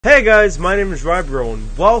Hey guys, my name is Rybro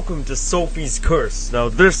and welcome to Sophie's Curse. Now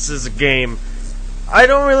this is a game I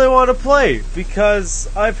don't really want to play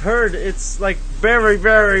because I've heard it's like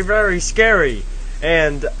very scary,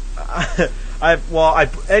 and I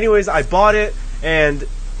bought it and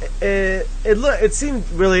it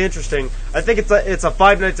seemed really interesting. I think it's a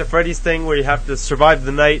Five Nights at Freddy's thing where you have to survive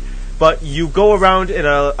the night, but you go around in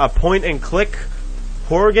a point and click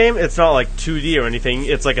horror game. It's not like 2D or anything.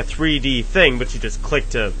 It's like a 3D thing, but you just click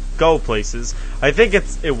to go places. I think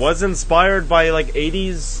it was inspired by like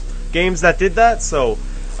 80s games that did that. So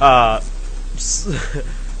I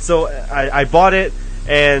bought it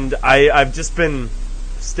and I've just been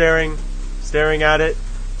staring at it,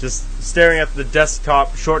 just staring at the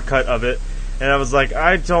desktop shortcut of it, and I was like,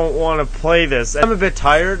 I don't want to play this. I'm a bit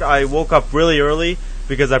tired. I woke up really early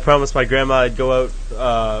because I promised my grandma I'd go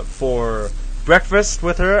out for breakfast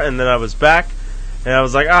with her, and then I was back and I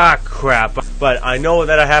was like, crap, but I know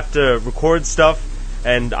that I have to record stuff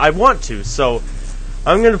and I want to, so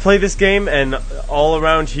I'm gonna play this game. And all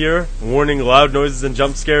around here, warning, loud noises and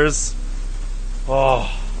jump scares.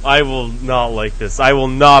 Oh, I will not like this. I will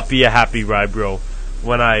not be a happy Rybro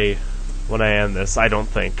when I end this, I don't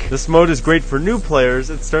think. This mode is great for new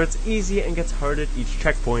players. It starts easy and gets hard at each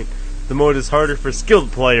checkpoint. The mode is harder for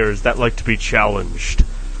skilled players that like to be challenged.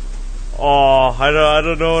 Oh, I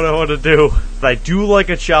don't know what I want to do. But I do like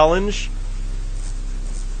a challenge,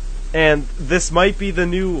 and this might be the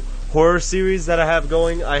new horror series that I have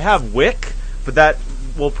going. I have Wick, but that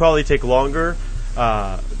will probably take longer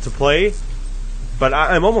to play. But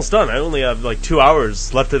I'm almost done. I only have like 2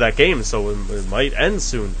 hours left of that game, so it might end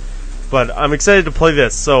soon. But I'm excited to play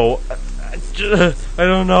this, so I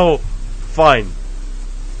don't know. Fine.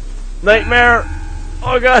 Nightmare!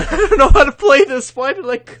 Oh god, I don't know how to play this. Why did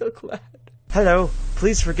I click that? Hello,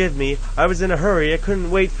 please forgive me. I was in a hurry. I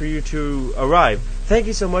couldn't wait for you to arrive. Thank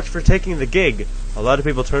you so much for taking the gig. A lot of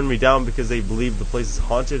people turned me down because they believe the place is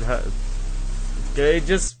haunted. Okay,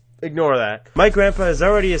 just ignore that. My grandpa is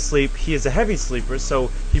already asleep. He is a heavy sleeper, so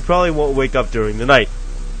he probably won't wake up during the night.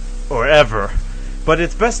 Or ever. But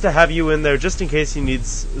it's best to have you in there just in case he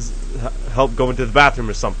needs help going to the bathroom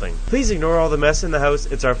or something. Please ignore all the mess in the house.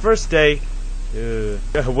 It's our first day.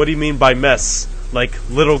 What do you mean by mess? Like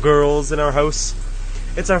little girls in our house?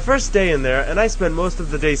 It's our first day in there, and I spent most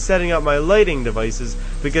of the day setting up my lighting devices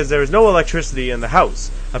because there is no electricity in the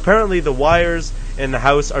house. Apparently the wires in the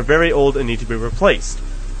house are very old and need to be replaced.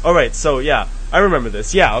 Alright, so yeah, I remember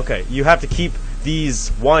this. Yeah, okay, you have to keep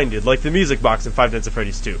these winded, like the music box in Five Nights at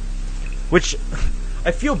Freddy's 2. Which,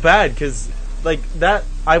 I feel bad, because, like, that,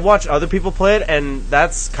 I watch other people play it, and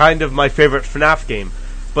that's kind of my favorite FNAF game.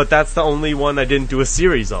 But that's the only one I didn't do a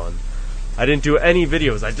series on. I didn't do any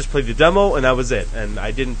videos. I just played the demo and that was it. And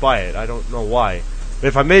I didn't buy it. I don't know why. But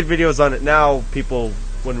if I made videos on it now, people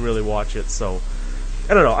wouldn't really watch it. So,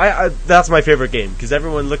 I don't know. That's my favorite game because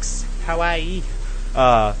everyone looks Hawaii.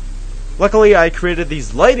 Luckily, I created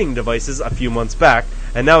these lighting devices a few months back,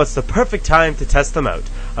 and now it's the perfect time to test them out.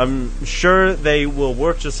 I'm sure they will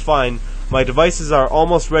work just fine. My devices are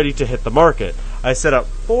almost ready to hit the market. I set up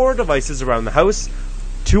 4 devices around the house,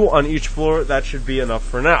 2 on each floor. That should be enough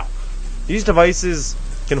for now. These devices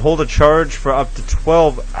can hold a charge for up to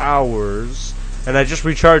 12 hours, and I just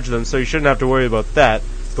recharged them, so you shouldn't have to worry about that.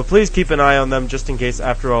 But please keep an eye on them just in case.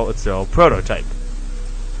 After all, it's still a prototype.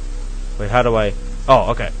 Wait, how do I...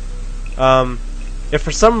 Oh, okay. If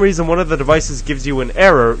for some reason one of the devices gives you an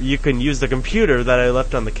error, you can use the computer that I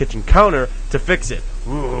left on the kitchen counter to fix it.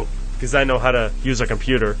 Ooh, because I know how to use a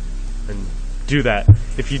computer and do that.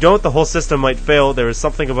 If you don't, the whole system might fail. There is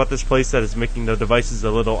something about this place that is making the devices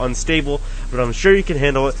a little unstable, but I'm sure you can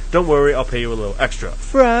handle it. Don't worry, I'll pay you a little extra.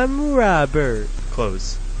 From Robert.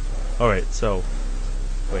 Close. Alright, so...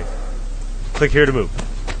 Wait. Click here to move.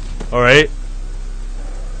 Alright.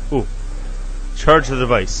 Ooh. Charge the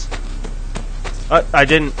device. I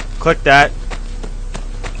didn't click that.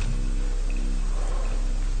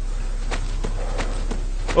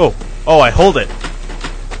 Oh. Oh, I hold it.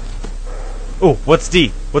 Oh, what's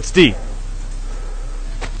D? What's D?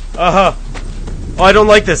 Oh, I don't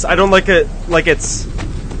like this. I don't like it like it's...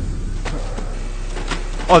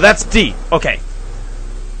 Oh, that's D. Okay.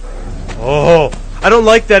 Oh, I don't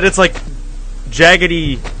like that it's like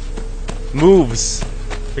jaggedy moves.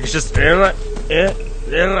 It's just... Oh,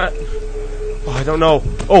 I don't know.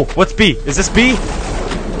 Oh, what's B? Is this B?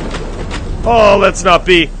 Oh, that's not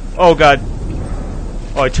B. Oh, God.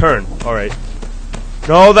 Oh, I turn. Alright.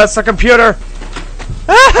 No, that's the computer.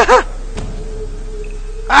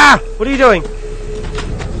 Ah! What are you doing?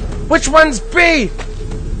 Which one's B?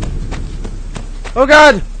 Oh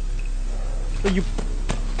god! Are you...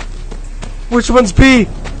 Which one's B?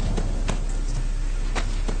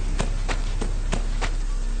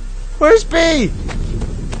 Where's B?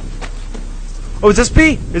 Oh, is this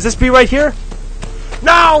B? Is this B right here?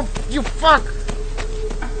 No! You fuck!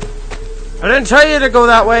 I didn't tell you to go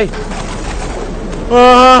that way.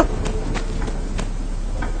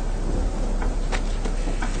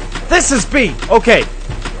 This is B. Okay.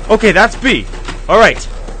 Okay, that's B. Alright.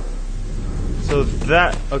 So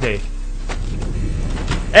that... Okay.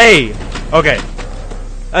 A. Okay.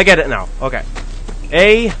 I get it now. Okay.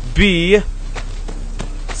 A, B,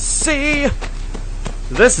 C.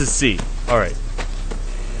 This is C. Alright.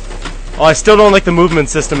 Oh, I still don't like the movement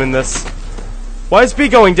system in this. Why is B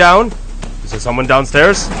going down? Is there someone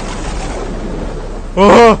downstairs?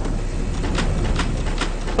 Oh!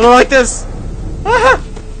 I don't like this! Ah!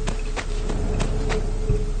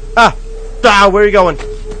 Ah! Where are you going?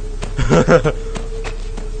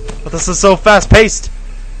 But this is so fast-paced.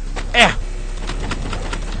 Yeah.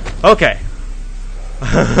 Okay.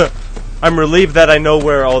 I'm relieved that I know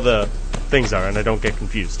where all the things are and I don't get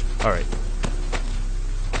confused. Alright.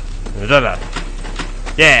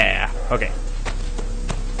 Yeah. Okay.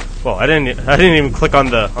 Well, I didn't even click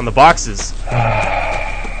on the boxes.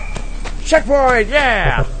 Checkpoint!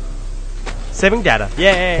 Yeah! Saving data.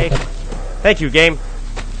 Yay! Thank you, game.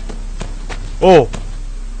 Oh,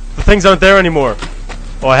 the things aren't there anymore.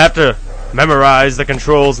 Oh, I have to memorize the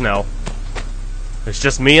controls now. It's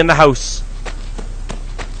just me in the house.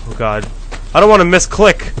 Oh god. I don't want to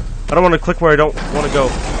misclick. I don't want to click where I don't want to go.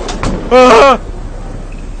 Ah!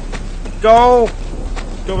 Go!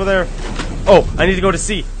 Go over there. Oh, I need to go to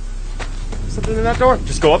C. Something in that door?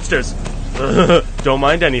 Just go upstairs. Don't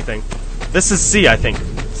mind anything. This is C, I think.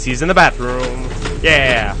 C's in the bathroom.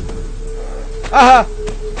 Yeah. Aha!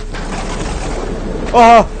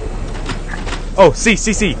 Oh! Oh, C.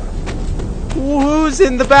 Who's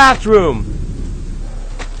in the bathroom?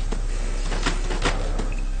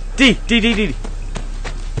 D.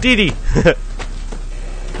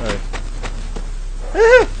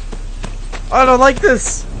 Alright. I don't like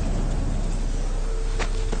this.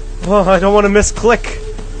 Oh, I don't want to misclick.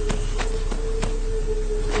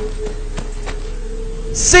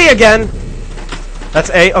 C again! That's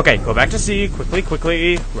A. Okay, go back to C.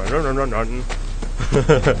 Quickly. Run.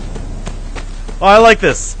 Oh, I like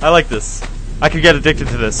this. I could get addicted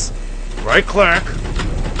to this. Right click.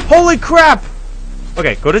 Holy crap!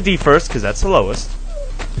 Okay, go to D first, because that's the lowest.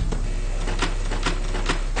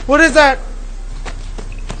 What is that?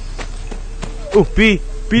 Ooh, B.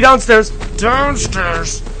 B downstairs.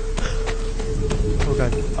 Downstairs. Oh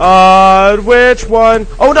god. Which one?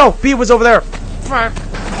 Oh no, B was over there. Fuck.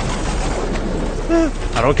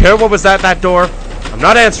 I don't care what was that door. I'm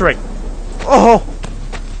not answering. Oh.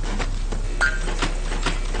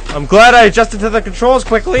 I'm glad I adjusted to the controls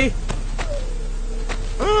quickly.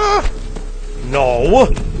 No.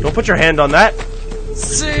 Don't put your hand on that.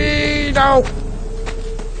 See, no.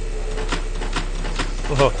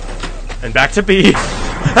 Oh. And back to B.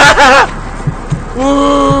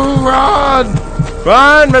 Ooh, run.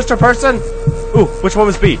 Run, Mr. Person. Ooh, which one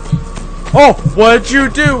was B? Oh, what'd you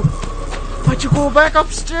do? Why'd you go back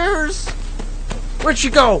upstairs? Where'd she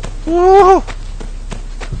go? Woo.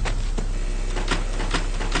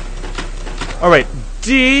 Alright,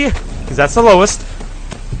 D, because that's the lowest.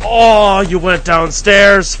 Oh, you went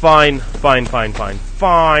downstairs. Fine.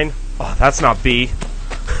 Oh, that's not B.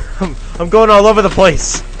 I'm going all over the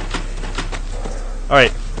place.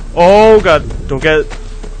 Alright. Oh god, don't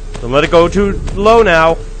let it go too low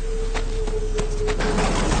now.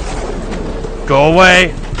 Go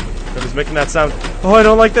away. I was making that sound. Oh, I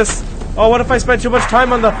don't like this. Oh, what if I spend too much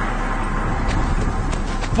time on the...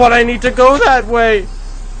 But I need to go that way.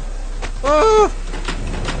 Oh,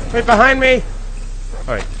 right behind me.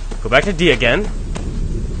 Alright, go back to D again.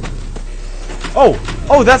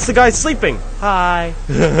 Oh, that's the guy sleeping. Hi.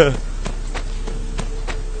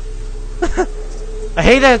 I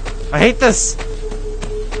hate it. I hate this.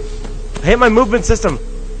 I hate my movement system.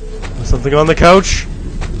 There's something on the couch.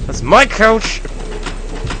 That's my couch.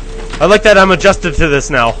 I like that I'm adjusted to this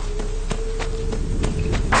now.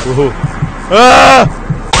 Woohoo. Ah!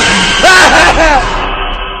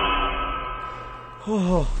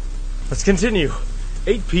 Oh, let's continue.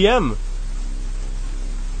 8 p.m.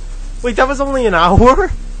 Wait, that was only an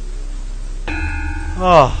hour?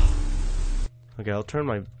 Oh. Okay, I'll turn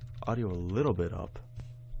my audio a little bit up.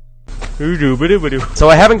 So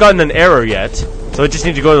I haven't gotten an error yet, so I just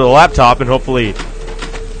need to go to the laptop and hopefully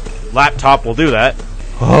laptop will do that.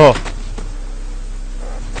 Oh.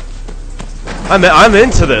 I'm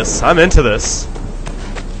into this.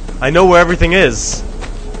 I know where everything is.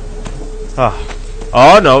 Ah.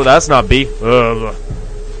 Oh no, that's not B. Ugh.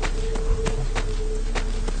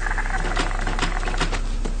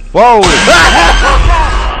 I Whoa!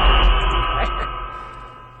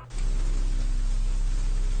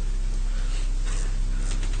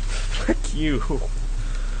 Fuck you.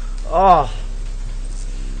 Oh.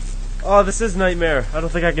 Oh, this is Nightmare. I don't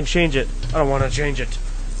think I can change it. I don't want to change it.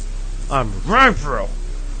 I'm Rybro.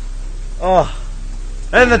 Oh.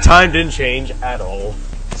 And the time didn't change at all.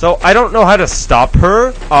 So, I don't know how to stop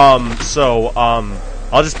her. I'll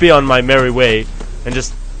just be on my merry way and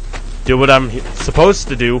just do what I'm supposed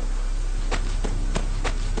to do.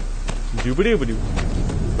 Doobadoo-badoo.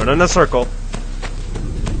 Run in a circle.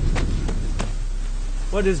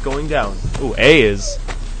 What is going down? Ooh, A is.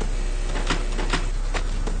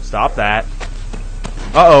 Stop that.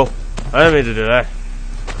 Uh-oh. I didn't mean to do that.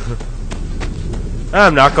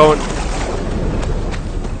 I'm not going.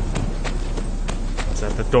 Is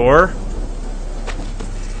that the door?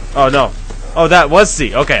 Oh, no. Oh, that was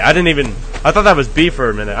C. Okay, I didn't even... I thought that was B for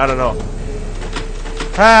a minute. I don't know.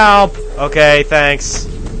 Help! Okay, thanks.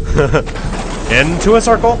 Into a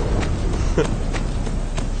circle?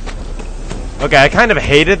 Okay, I kind of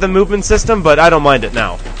hated the movement system, but I don't mind it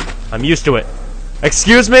now. I'm used to it.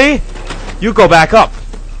 Excuse me? You go back up.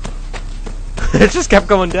 It just kept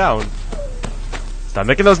going down. Stop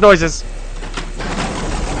making those noises.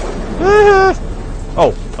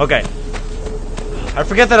 Oh, okay. I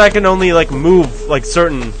forget that I can only, like, move, like,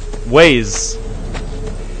 certain ways.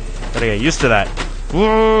 Gotta get used to that.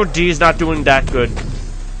 Ooh, D's not doing that good.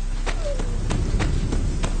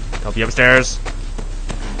 Help you upstairs.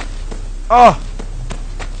 Oh!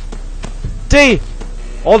 D!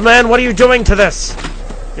 Old man, what are you doing to this?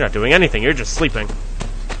 You're not doing anything, you're just sleeping.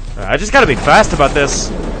 I just gotta be fast about this.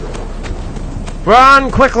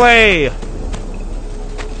 Run quickly!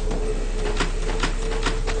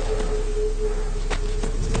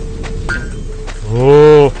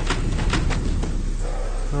 Oh.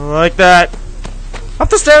 I like that. Up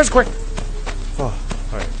the stairs, quick! Oh,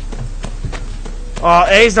 alright. Oh,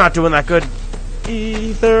 A's not doing that good.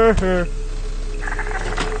 Either.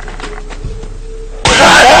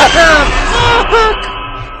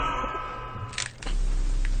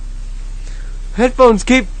 Headphones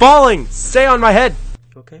keep falling! Stay on my head!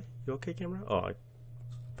 You okay? You okay, camera? Oh, I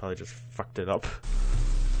probably just fucked it up.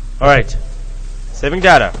 Alright. Saving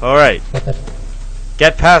data. Alright.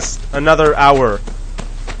 Get past another hour.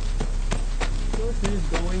 What is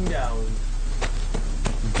going down?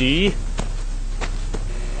 D?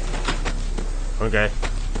 Okay.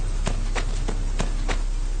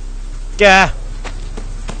 Yeah.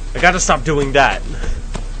 I gotta stop doing that.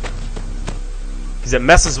 Because it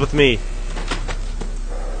messes with me.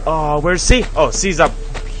 Oh, where's C? Oh, C's up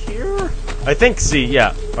here? I think C,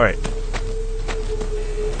 yeah. Alright.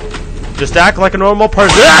 Just act like a normal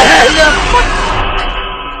person.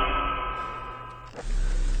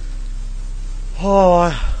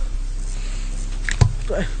 Oh,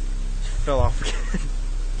 I fell off again.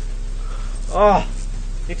 Oh, I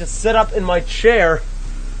need to sit up in my chair.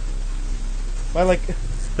 My, like,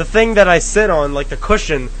 the thing that I sit on, like the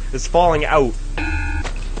cushion, is falling out.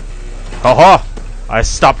 Haha! I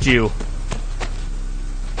stopped you.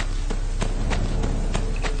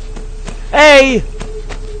 Hey!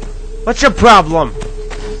 What's your problem?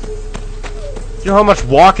 You know how much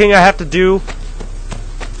walking I have to do?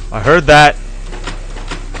 I heard that.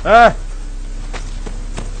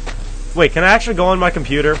 Wait, can I actually go on my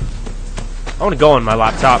computer? I want to go on my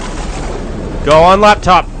laptop. Go on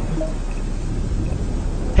laptop.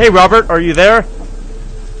 Hey, Robert, are you there?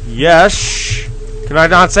 Yes. Can I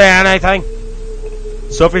not say anything?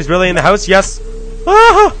 Sophie's really in the house? Yes.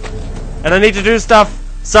 Ah! And I need to do stuff.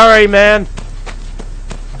 Sorry, man.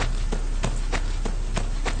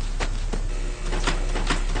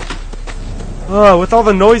 Oh, with all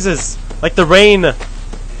the noises. Like the rain.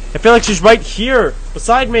 I feel like she's right here.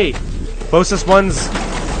 Beside me. Closest one's...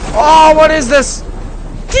 Oh, what is this?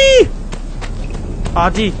 D! Ah,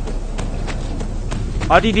 D.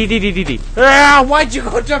 Ah, D, D, D, D, D, D. Ah, why'd you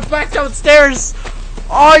go back downstairs?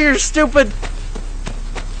 Oh, you're stupid.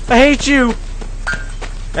 I hate you.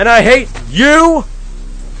 And I hate you.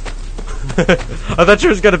 I thought she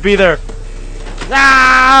was gonna be there.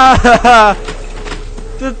 Ah!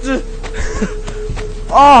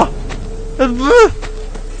 Oh!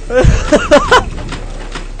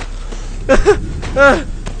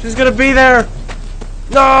 She's gonna be there.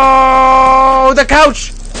 No! The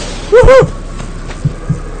couch! Woohoo!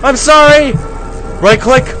 I'm sorry! Right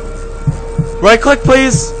click. Right click,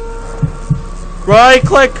 please. Right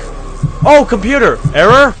click. Oh, computer.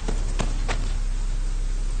 Error?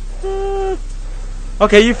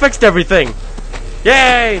 Okay, you fixed everything.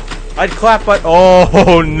 Yay! I'd clap, but...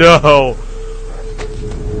 Oh, no.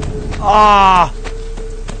 Ah!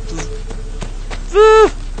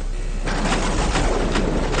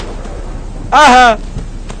 Aha!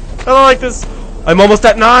 I don't like this. I'm almost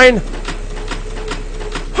at 9.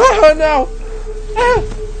 No. Ah.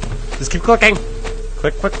 Just keep clicking.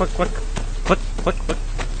 Click, click, click, click. Click, click, click.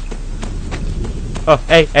 Oh,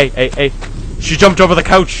 hey, hey, hey, hey. She jumped over the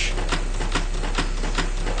couch.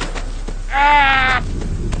 Ah!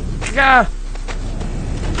 Ah.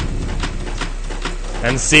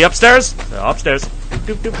 And see upstairs? Upstairs.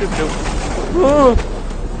 Doop, doop, doop, doop. Oh.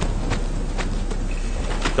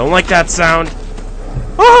 Don't like that sound.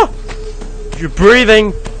 Ah! You're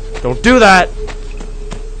breathing. Don't do that.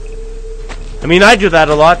 I mean, I do that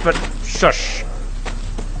a lot, but shush.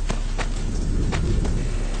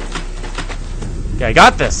 Okay, I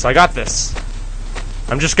got this. I got this.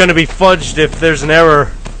 I'm just gonna be fudged if there's an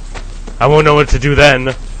error. I won't know what to do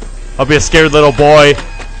then. I'll be a scared little boy.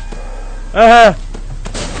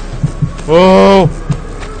 Whoa.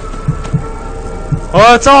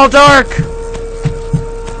 Oh, it's all dark.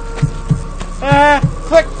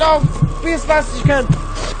 Click, no. Be as fast as you can.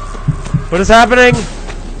 What is happening?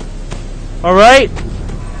 Alright.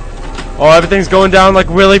 Oh, everything's going down like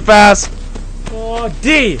really fast. Oh,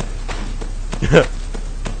 D.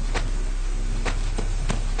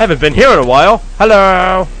 Haven't been here in a while.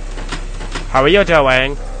 Hello. How are you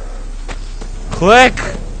doing? Click.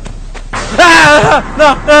 Ah!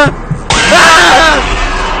 No! Ah!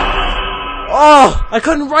 Oh, I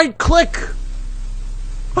couldn't right click.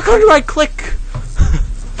 I couldn't right click.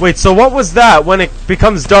 Wait, so what was that when it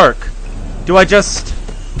becomes dark? Do I just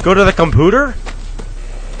go to the computer?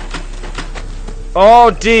 Oh,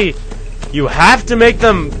 D. You have to make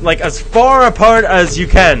them, like, as far apart as you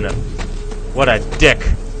can. What a dick.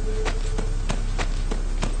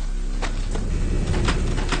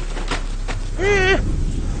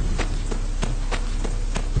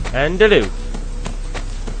 And do.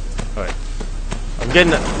 Alright. I'm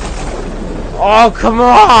getting it. Oh, come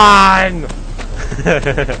on!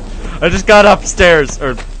 I just got upstairs,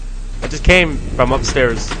 or I just came from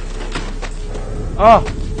upstairs. Oh.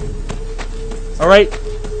 Alright.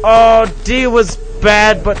 Oh, D was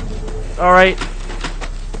bad, but alright.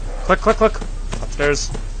 Click, click, click.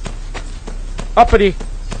 Upstairs. Uppity.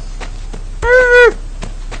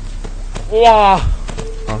 Wow.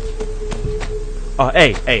 Oh,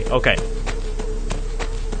 hey, hey, okay.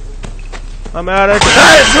 I'm out of time.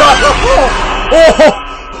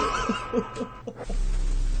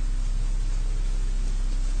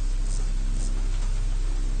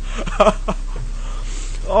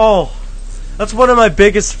 Oh, that's one of my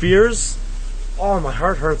biggest fears. Oh, my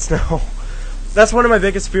heart hurts now. That's one of my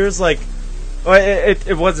biggest fears. Like,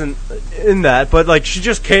 it wasn't in that, but like she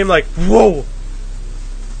just came like whoa.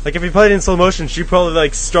 Like if you played in slow motion, she probably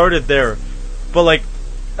like started there. But like,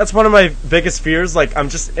 that's one of my biggest fears. Like I'm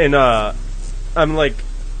like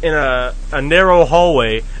in a narrow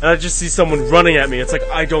hallway, and I just see someone running at me. It's like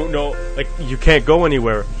I don't know. Like you can't go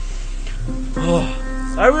anywhere.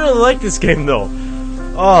 Oh, I really like this game though.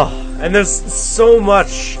 Oh, and there's so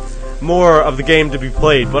much more of the game to be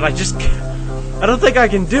played, but I don't think I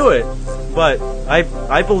can do it. But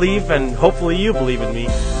I believe, and hopefully you believe in me.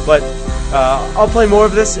 But I'll play more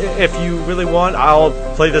of this if you really want. I'll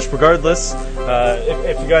play this regardless.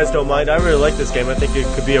 If you guys don't mind, I really like this game. I think it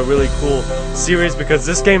could be a really cool series because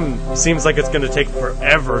this game seems like it's going to take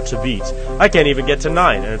forever to beat. I can't even get to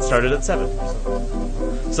 9, and it started at 7.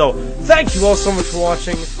 So thank you all so much for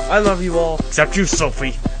watching. I love you all, except you,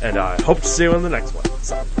 Sophie, and I hope to see you in the next one.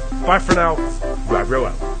 So, bye for now. Rybro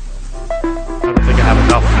out. I don't think I have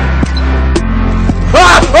enough.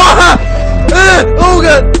 Oh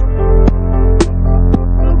god!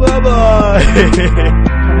 Bye-bye!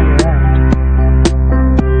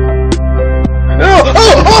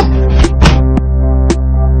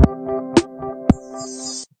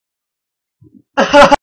 Oh!